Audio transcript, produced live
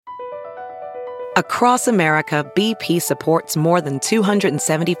Across America, BP supports more than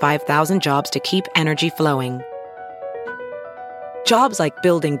 275,000 jobs to keep energy flowing. Jobs like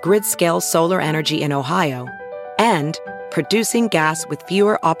building grid-scale solar energy in Ohio and producing gas with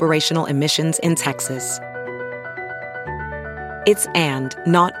fewer operational emissions in Texas. It's and,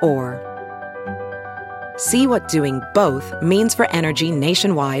 not or. See what doing both means for energy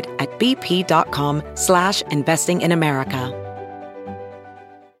nationwide at bp.com/investing in America.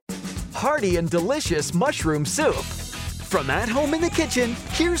 Hearty and delicious mushroom soup. From at home in the kitchen,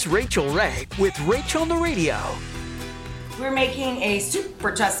 here's Rachael Ray with Rachael on the Radio. We're making a soup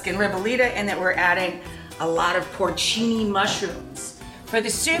for Tuscan ribollita, and that we're adding a lot of porcini mushrooms. For the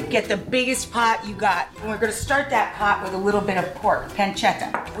soup, get the biggest pot you got. And we're gonna start that pot with a little bit of pork,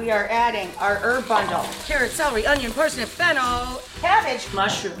 pancetta. We are adding our herb bundle: carrot, celery, onion, parsnip, fennel, cabbage,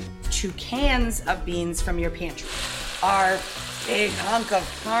 mushroom, 2 cans of beans from your pantry, our big hunk of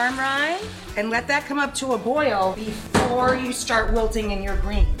parm rind, and let that come up to a boil before you start wilting in your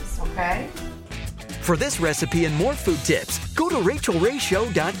greens, okay? For this recipe and more food tips, go to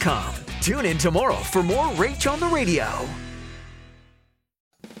RachelRayShow.com. Tune in tomorrow for more Rach on the Radio.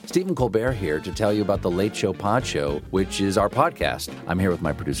 Stephen Colbert here to tell you about the Late Show Pod Show, which is our podcast. I'm here with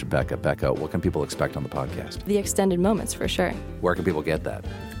my producer, Becca. Becca, what can people expect on the podcast? The extended moments, for sure. Where can people get that?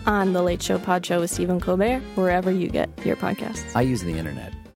 On the Late Show Pod Show with Stephen Colbert, wherever you get your podcasts. I use the internet.